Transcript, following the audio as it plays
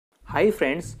Hi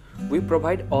friends, we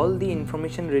provide all the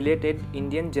information related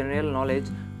Indian general knowledge,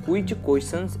 quiz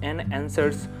questions and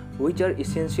answers which are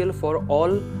essential for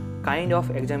all kind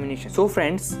of examination. So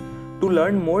friends, to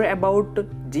learn more about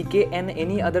GK and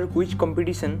any other quiz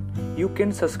competition, you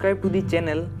can subscribe to the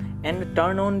channel and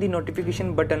turn on the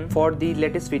notification button for the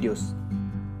latest videos.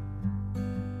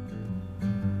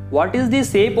 What is the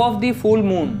shape of the full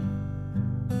moon?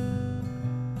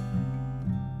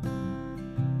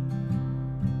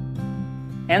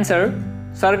 Answer: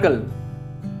 circle.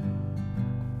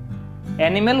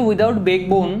 Animals without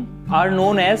backbone are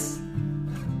known as?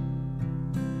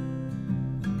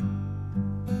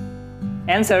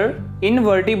 Answer: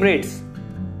 invertebrates.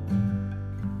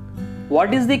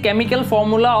 What is the chemical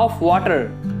formula of water?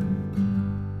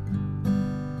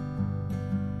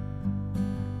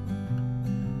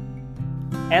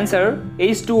 Answer: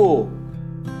 H2O.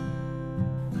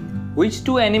 Which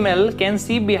two animals can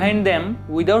see behind them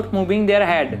without moving their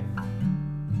head?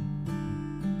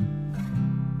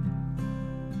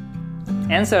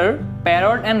 Answer: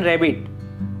 Parrot and Rabbit.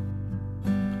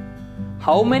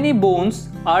 How many bones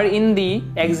are in the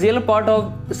axial part of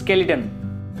skeleton?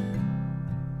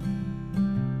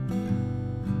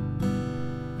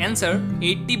 Answer: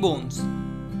 80 bones.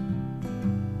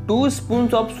 2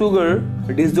 spoons of sugar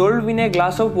dissolved in a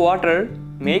glass of water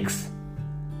makes?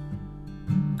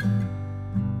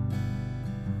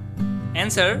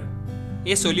 Answer: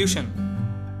 a solution.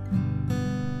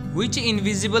 Which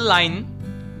invisible line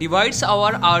divides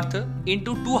our earth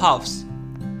into two halves?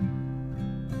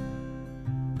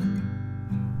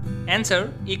 Answer: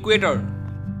 equator.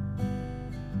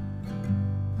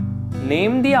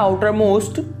 Name the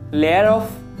outermost layer of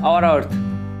our earth.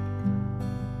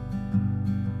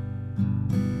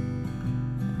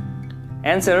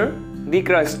 Answer: the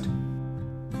crust.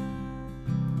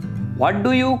 What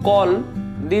do you call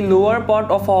the lower part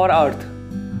of our earth?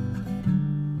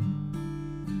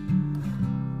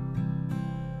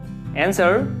 Answer: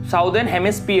 southern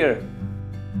hemisphere.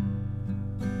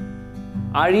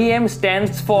 REM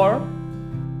stands for?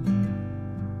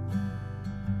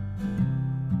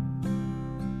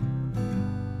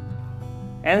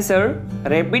 Answer: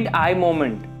 rapid eye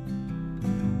movement.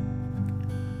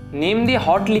 Name the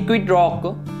hot liquid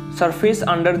rock surface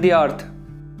under the earth.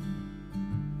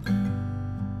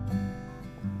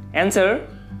 Answer: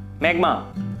 magma.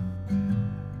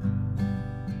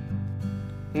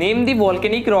 Name the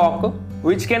volcanic rock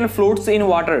which can float in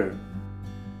water.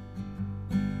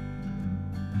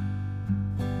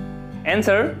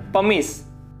 Answer: pumice.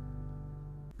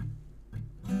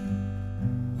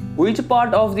 Which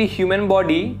part of the human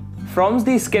body forms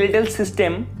the skeletal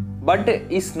system but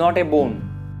is not a bone?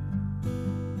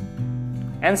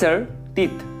 Answer: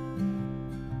 teeth.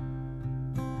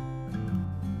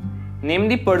 Name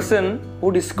the person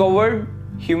who discovered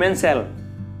human cell.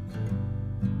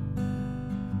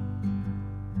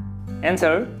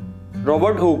 Answer: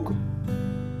 Robert Hooke.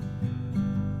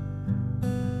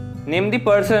 Name the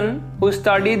person who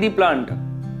studied the plant.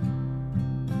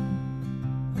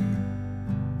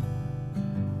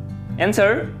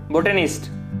 Answer: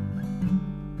 Botanist.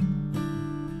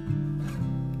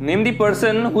 Name the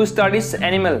person who studies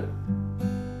animal.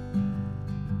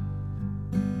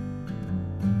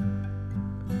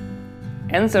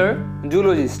 Answer: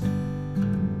 Zoologist.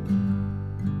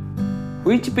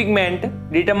 Which pigment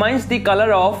determines the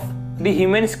color of the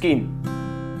human skin?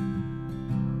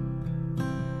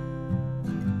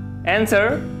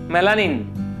 Answer: Melanin.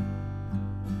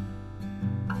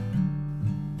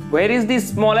 Where is the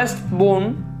smallest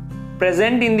bone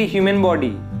present in the human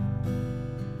body?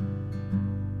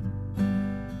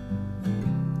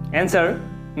 Answer: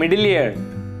 middle ear.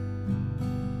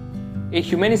 A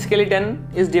human skeleton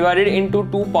is divided into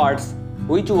two parts.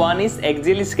 Which one is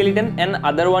axial skeleton and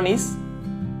other one is?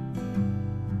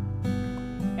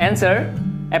 Answer: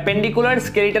 appendicular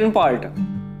skeleton part.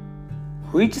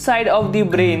 Which side of the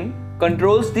brain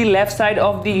controls the left side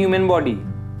of the human body?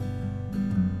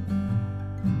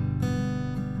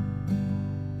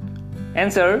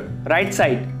 Answer: right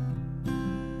side.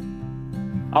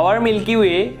 Our Milky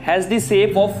Way has the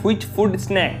shape of which food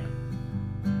snack?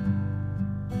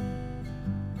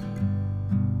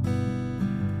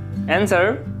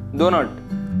 Answer: Doughnut.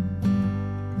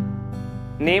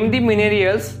 Name the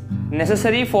minerals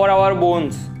necessary for our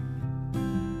bones.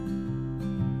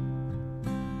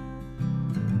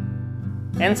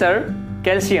 Answer: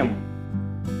 calcium.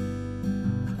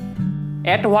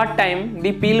 At what time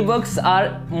the pillbugs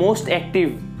are most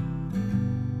active?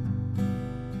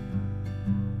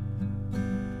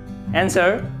 Answer: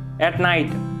 at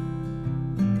night.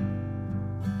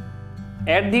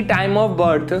 At the time of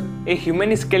birth, a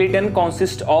human skeleton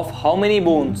consists of how many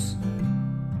bones?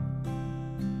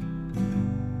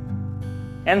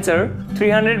 Answer: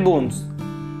 300 bones.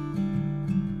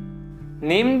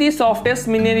 Name the softest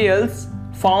minerals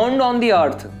found on the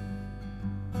earth.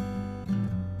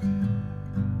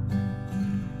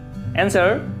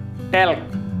 Answer: talc.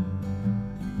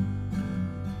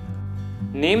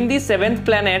 Name the seventh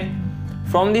planet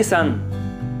from the Sun.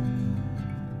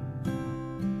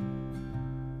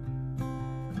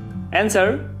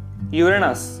 Answer: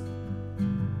 Uranus.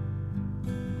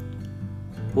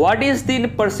 What is the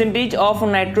percentage of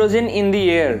nitrogen in the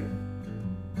air?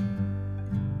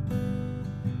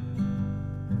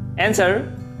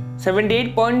 Answer: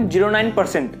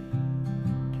 78.09%.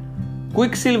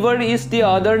 Quicksilver is the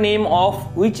other name of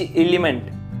which element?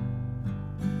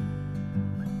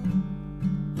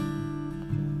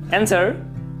 Answer: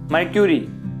 Mercury.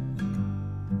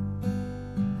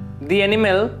 The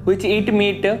animal which eat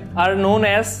meat are known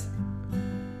as?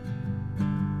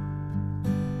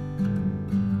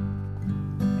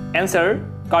 Answer: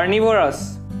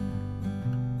 Carnivores.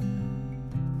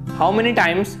 How many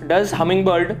times does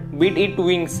hummingbird beat its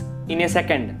wings in a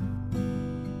second?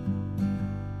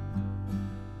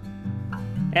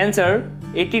 Answer: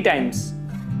 80 times.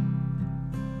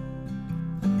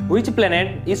 Which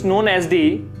planet is known as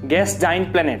the gas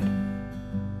giant planet?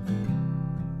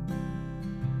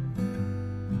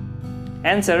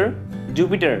 Answer: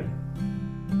 Jupiter.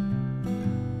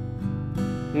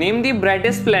 Name the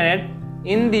brightest planet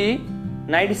in the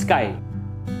night sky.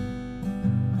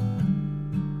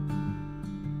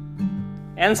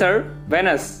 Answer: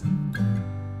 Venus.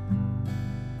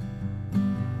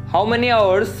 How many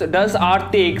hours does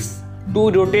Earth takes to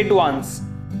rotate once?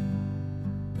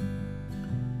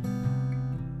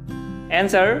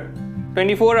 Answer: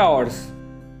 24 hours.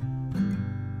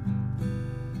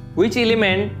 Which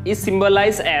element is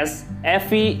symbolized as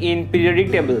Fe in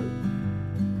periodic table?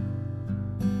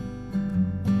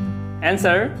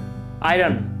 Answer: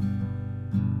 iron.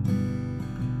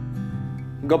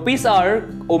 Guppies are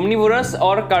omnivorous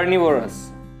or carnivorous?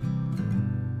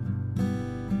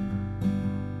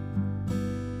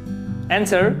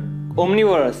 Answer: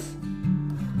 omnivorous.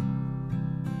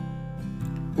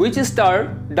 Which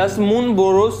star does moon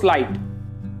borrows light?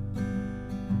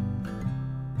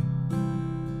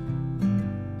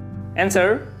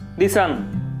 Answer: the sun.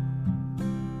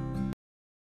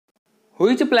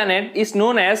 Which planet is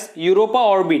known as Europa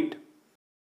orbit?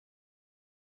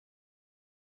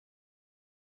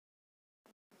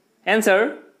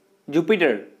 Answer: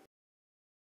 Jupiter.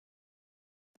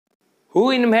 Who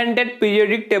invented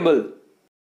periodic table?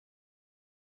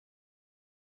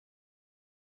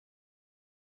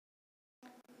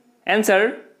 Answer: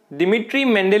 Dmitri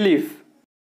Mendeleev.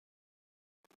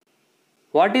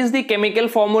 What is the chemical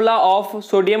formula of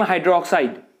sodium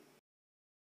hydroxide?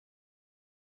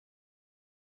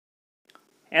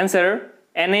 Answer: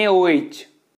 NaOH.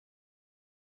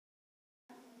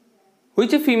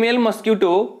 Which female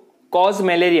mosquito cause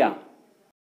malaria?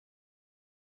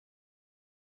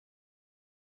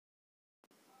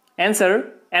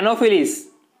 Answer: Anopheles.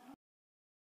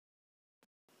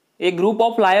 A group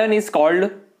of lion is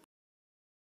called?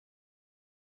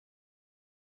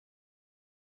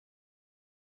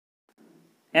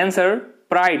 Answer: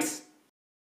 prides.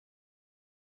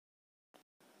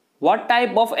 What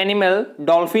type of animal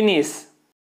dolphin is?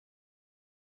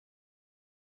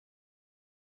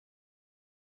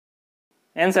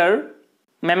 Answer: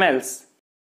 mammals.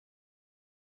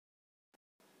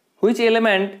 Which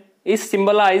element is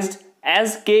symbolized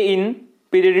as K in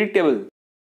periodic table?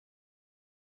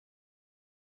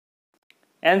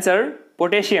 Answer: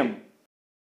 potassium.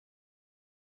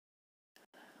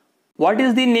 What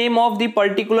is the name of the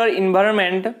particular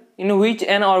environment in which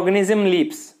an organism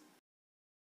lives?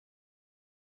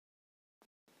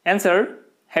 Answer: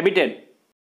 habitat.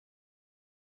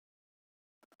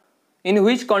 In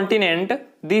which continent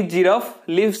the giraffe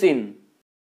lives in?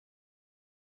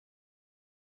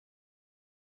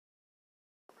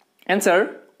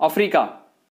 Answer: Africa.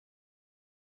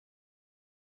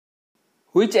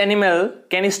 Which animal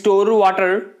can store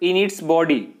water in its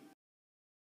body?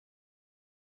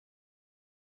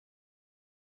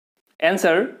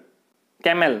 Answer: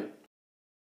 camel.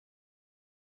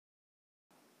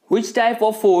 Which type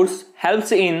of force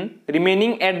helps in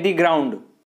remaining at the ground?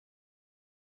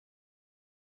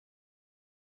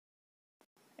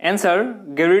 Answer: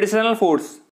 gravitational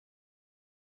force.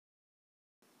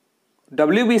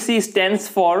 WBC stands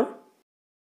for?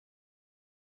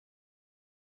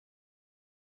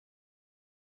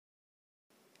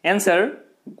 Answer: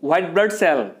 white blood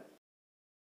cell.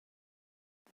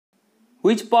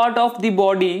 Which part of the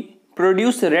body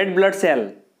produce red blood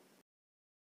cell?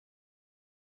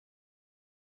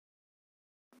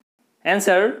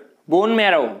 Answer: bone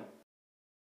marrow.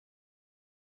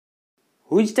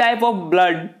 Which type of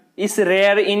blood is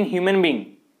rare in human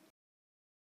being?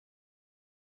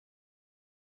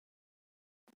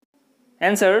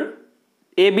 Answer: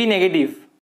 AB negative.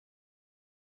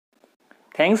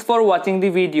 Thanks for watching the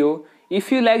video.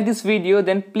 If you like this video,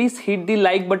 then please hit the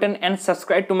like button and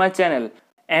subscribe to my channel.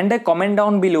 And comment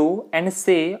down below and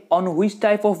say on which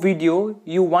type of video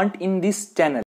you want in this channel.